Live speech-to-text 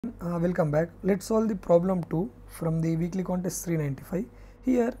everyone, welcome back. Let's solve the problem 2 from the weekly contest 395.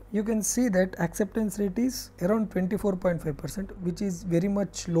 Here you can see that acceptance rate is around 24.5%, which is very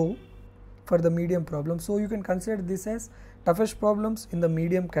much low for the medium problem. So you can consider this as toughest problems in the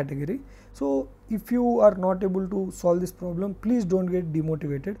medium category. So if you are not able to solve this problem, please don't get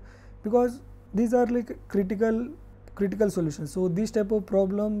demotivated, because these are like critical solutions. So these type of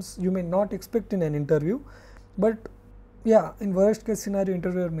problems you may not expect in an interview, but yeah, in worst case scenario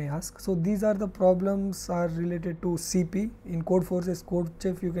interviewer may ask. So these are the problems are related to CP. In Code Forces, Code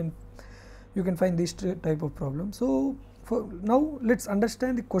Chef, you can find this type of problem. So for now, let's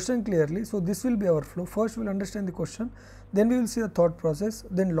understand the question clearly. So this will be our flow. First we'll understand the question, then we will see the thought process,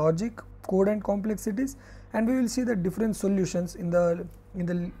 then logic, code and complexities, and we will see the different solutions in the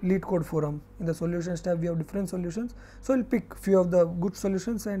LeetCode forum. In the solutions tab we have different solutions, so we'll pick few of the good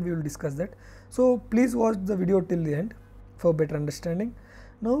solutions and we will discuss that. So please watch the video till the end for better understanding.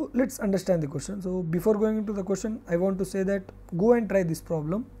 Now let's understand the question. So before going into the question, I want to say that go and try this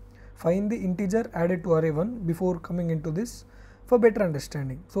problem. Find the integer added to array 1 before coming into this for better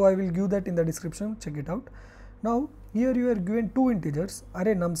understanding. So I will give that in the description, check it out. Now here you are given two integers,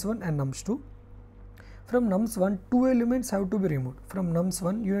 array nums1 and nums2. From nums1, two elements have to be removed. From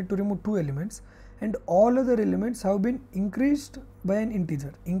nums1 you need to remove two elements, and all other elements have been increased by an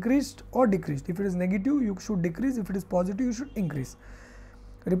integer, increased or decreased. If it is negative, you should decrease. If it is positive, you should increase,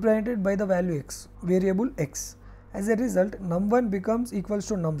 represented by the value x, variable x. As a result, num1 becomes equals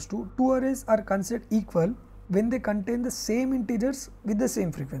to nums2. Two arrays are considered equal when they contain the same integers with the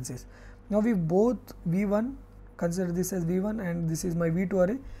same frequencies. Now we both v1, consider this as v1 and this is my v2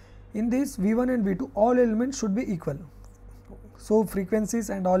 array. In this v1 and v2, all elements should be equal. So frequencies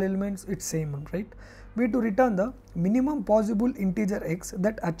and all elements, it's same, right? We need to return the minimum possible integer x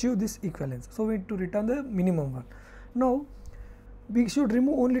that achieve this equivalence. So we need to return the minimum one. Now we should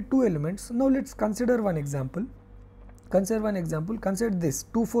remove only two elements. Now let's consider one example. Consider this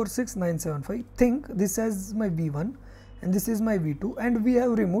 246975. Think this as my v1 and this is my v2, and we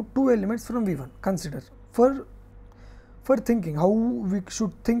have removed two elements from v1. Consider for thinking how we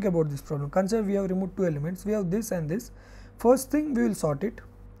should think about this problem. Consider we have removed two elements. We have this and this. First thing, we will sort it.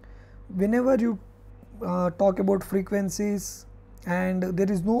 Whenever you talk about frequencies and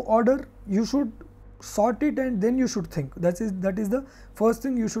there is no order, you should sort it and then you should think. That is the first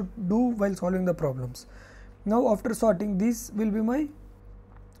thing you should do while solving the problems. Now after sorting, this will be my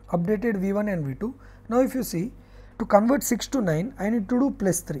updated v1 and v2. Now if you see, to convert 6 to 9, I need to do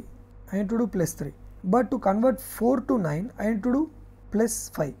plus 3. But to convert 4 to 9, I need to do plus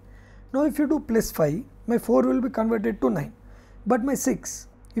 5. Now if you do plus 5, my 4 will be converted to 9. But my 6,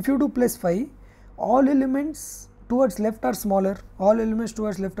 if you do plus 5, all elements towards left are smaller.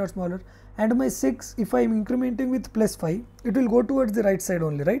 And my 6, if I am incrementing with plus 5, it will go towards the right side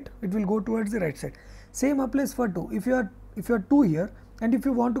only, right? It will go towards the right side. Same applies for 2. If you are 2 here, and if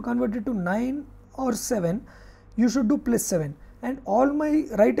you want to convert it to 9 or 7, you should do plus 7. And all my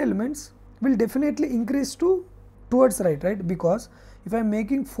right elements will definitely increase towards right? Because if I am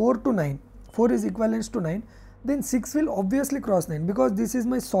making 4 to 9, 4 is equivalent to 9, then 6 will obviously cross 9, because this is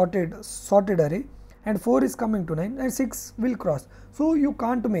my sorted array, and 4 is coming to 9 and 6 will cross. So you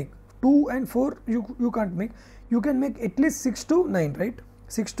can't make 2 and 4, you can't make. You can make at least 6 to 9, right?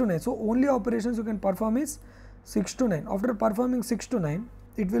 6 to 9. So only operations you can perform is 6 to 9. After performing 6 to 9,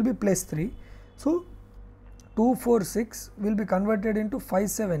 it will be plus 3. So 246 will be converted into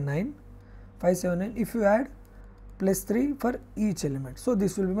 579 if you add plus 3 for each element. So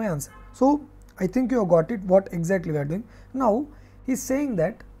this will be my answer. So I think you have got it what exactly we are doing. Now he is saying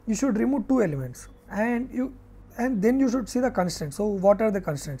that you should remove two elements and then you should see the constraints. So what are the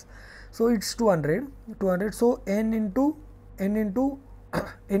constraints? So it's 200. So n into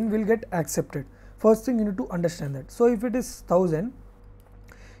n will get accepted. First thing you need to understand that. So if it is 1000,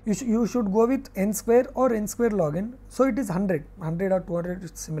 you should go with n square or n square log n. So it is 100 or 200,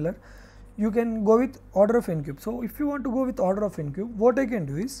 it's similar. You can go with order of n cube. So if you want to go with order of n cube, what I can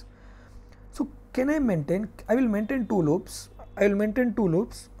do is, so I will maintain two loops.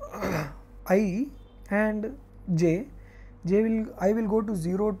 I and j. I will go to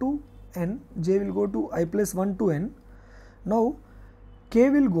 0 to n, j will go to I plus 1 to n. Now k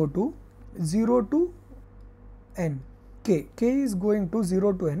will go to 0 to n. K is going to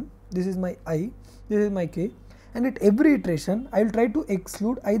 0 to n. This is my I, this is my k. And at every iteration, I will try to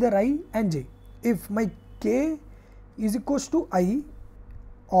exclude either I and j. If my k is equals to I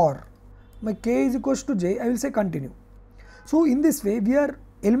or my k is equals to j, I will say continue. So in this way, we are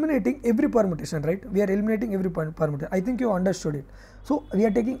eliminating every permutation, right? We are eliminating every permutation. I think you understood it. So we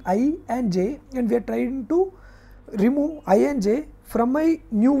are taking I and j and we are trying to remove I and j from my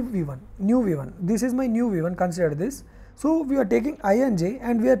new v1. This is my new v1, consider this. So we are taking I and j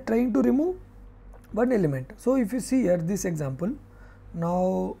and we are trying to remove one element. So if you see here this example,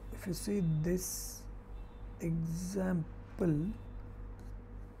 now if you see this example,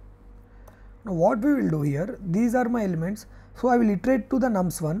 now what we will do here, these are my elements. So I will iterate to the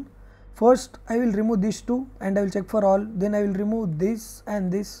nums1. First I will remove these two and I will check for all, then I will remove this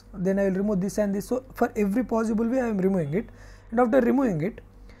and this, then I will remove this and this. So for every possible way I am removing it, and after removing it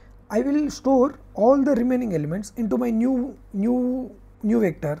I will store all the remaining elements into my new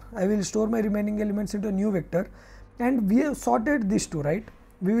vector. I will store my remaining elements into a new vector, and we have sorted these two, right?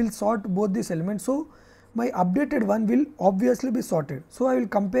 We will sort both these elements. So my updated one will obviously be sorted. So I will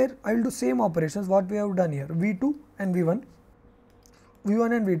compare, I will do same operations what we have done here, v2 and v1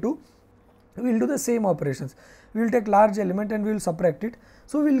 and v2. We will do the same operations. We will take large element and we will subtract it.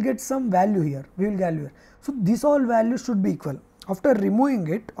 So we will get some value here. So these all values should be equal. After removing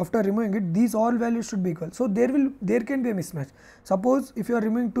it, these all values should be equal. So there can be a mismatch. Suppose if you are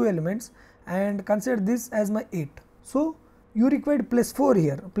removing two elements and consider this as my 8. So you required +4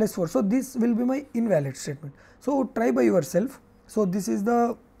 here, +4. So this will be my invalid statement. So try by yourself. So this is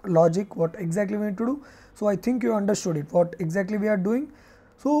the logic what exactly we need to do. So I think you understood it, what exactly we are doing.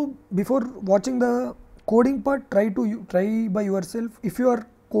 So before watching the coding part, try by yourself. If you are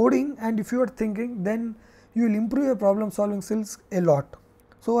coding and if you are thinking, then you will improve your problem solving skills a lot.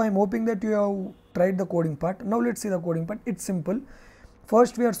 So I am hoping that you have tried the coding part. Now let's see the coding part. It's simple.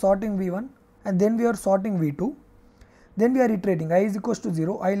 First we are sorting v1 and then we are sorting v2. Then we are iterating I is equals to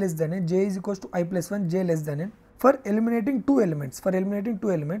 0, I less than n, j is equals to I plus 1, j less than n. For eliminating two elements,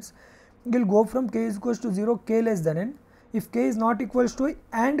 we will go from k is equals to 0, k less than n. If k is not equals to I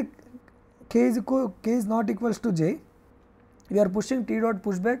and k is not equals to j, we are pushing t dot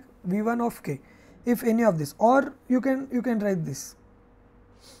pushback v1 of k. If any of this, or you can write this,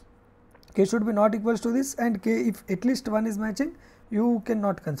 k should be not equals to this, and k if at least one is matching, you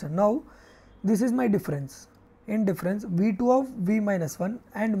cannot consider. Now this is my difference. In difference v2 of v minus 1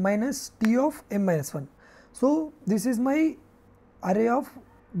 and minus t of m minus 1. So this is my array of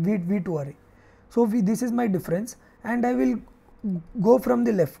v2 array. So this is my difference, and I will go from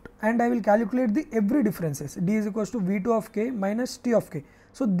the left and I will calculate the every differences. D is equals to v2 of k minus t of k.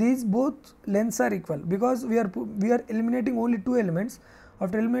 So these both lengths are equal because we are eliminating only two elements.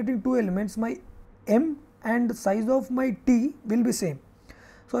 After eliminating two elements, my m and size of my t will be same.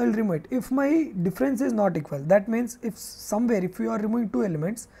 So I will remove it. If my difference is not equal, that means if you are removing two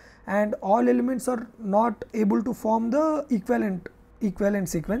elements and all elements are not able to form the equivalent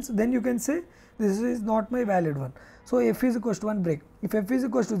sequence, then you can say this is not my valid one. So f is equals to 1 break. If f is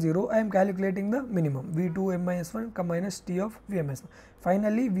equals to 0, I am calculating the minimum v2 m minus 1 minus t of v minus 1.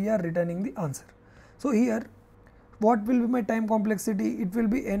 Finally, we are returning the answer. So here, what will be my time complexity? It will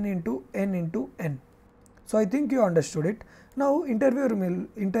be n into n. So I think you understood it. Now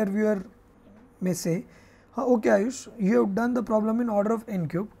interviewer may say, okay Ayush, you have done the problem in order of n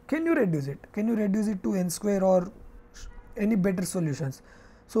cube. Can you reduce it? Can you reduce it to n square or any better solutions?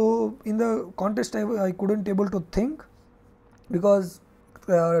 So in the contest I couldn't able to think because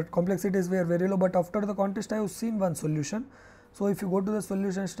complexities were very low, but after the contest I have seen one solution. So if you go to the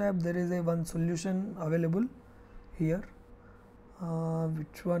solutions tab, there is a one solution available here.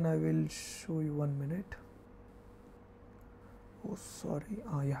 Which one I will show you, 1 minute. Oh sorry,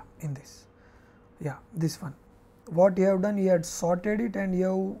 yeah, in this, yeah, this one. What he have done, he had sorted it and he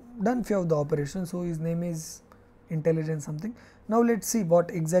have done few of the operations. So his name is intelligent something. Now let's see what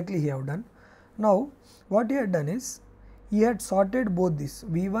exactly he have done. Now what he had done is, he had sorted both this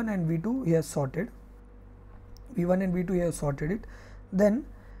v1 and v2. He has sorted v1 and v2. He has sorted it. Then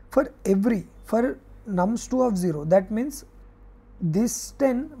for nums2 of 0, that means this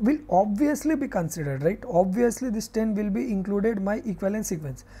 10 will obviously be considered, right? Obviously this 10 will be included my equivalent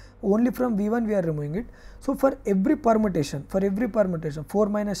sequence. Only from v1 we are removing it. So for every permutation, 4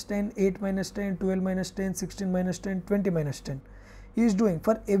 minus 10, 8 minus 10, 12 minus 10, 16 minus 10, 20 minus 10, he is doing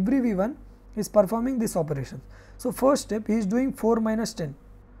for every v1 is performing this operation. So first step, he is doing 4 minus 10,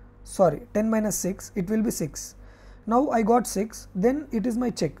 sorry 10 minus 6, it will be 6. Now I got 6, then it is my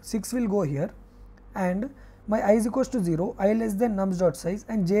check, 6 will go here, and my I is equals to 0, I less than nums dot size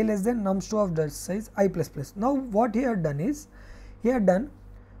and j less than nums2 of dot size I plus plus. Now what he had done is, he had done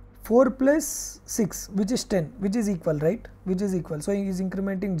 4 plus 6, which is 10, which is equal, right? Which is equal. So he is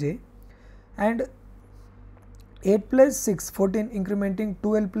incrementing j, and 8 plus 6, 14, incrementing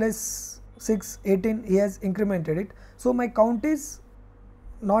 12 plus 6, 18, he has incremented it. So my count is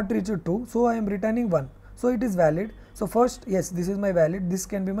not reached 2, so I am returning 1. So it is valid. So first, yes, this is my valid, this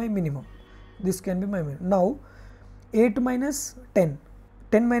can be my minimum. This can be my minimum. Now 8 minus 10,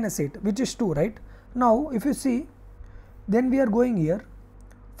 10 minus 8, which is 2, right? Now if you see, then we are going here,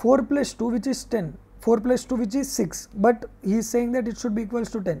 4 plus 2, which is 10, 4 plus 2, which is 6, but he is saying that it should be equals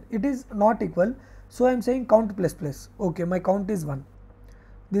to 10. It is not equal, so I am saying count plus plus. Okay, my count is 1.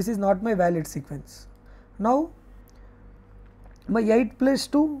 This is not my valid sequence. Now my 8 plus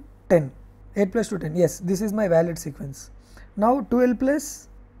 2, 10, 8 plus 2, 10, yes, this is my valid sequence. Now 12 plus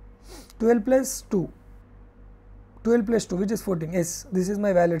 2, 12 plus 2, which is 14, yes, this is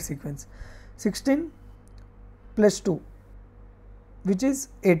my valid sequence. 16 plus 2, which is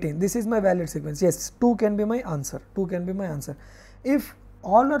 18, this is my valid sequence. Yes, 2 can be my answer, 2 can be my answer. If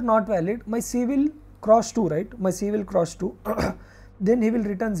all are not valid, my C will cross 2, right? My C will cross 2, then he will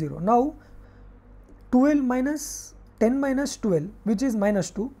return 0. Now 12 minus 10 minus 12, which is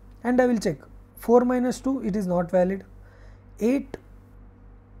minus 2, and I will check 4 minus 2, it is not valid. 8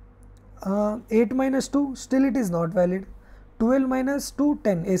 minus 2, still it is not valid. 12 minus 2,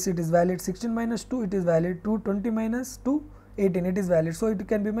 10, yes, it is valid. 16 minus 2, it is valid. 20 minus 2, 18, it is valid. So it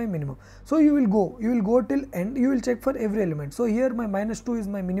can be my minimum. So you will go till end, you will check for every element. So here my minus 2 is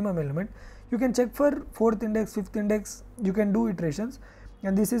my minimum element. You can check for 4th index, 5th index, you can do iterations,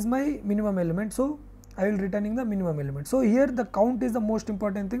 and this is my minimum element. So I will returning the minimum element. So here the count is the most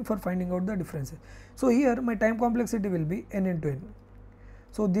important thing for finding out the differences. So here my time complexity will be n into n.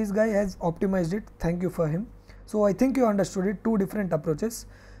 So this guy has optimized it. Thank you for him. So I think you understood it, 2 different approaches.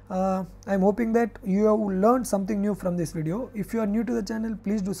 I am hoping that you have learned something new from this video. If you are new to the channel,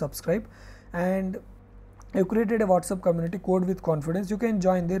 please do subscribe, and I have created a WhatsApp community, Code with Confidence. You can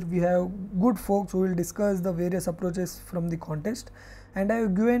join there. We have good folks who will discuss the various approaches from the contest, and I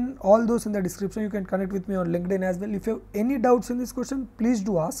have given all those in the description. You can connect with me on LinkedIn as well. If you have any doubts in this question, please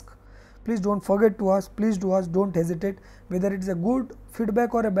do ask. Please don't forget to ask. Please do ask. Don't hesitate. Whether it is a good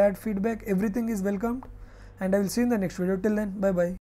feedback or a bad feedback, everything is welcomed. And I will see you in the next video. Till then, bye bye.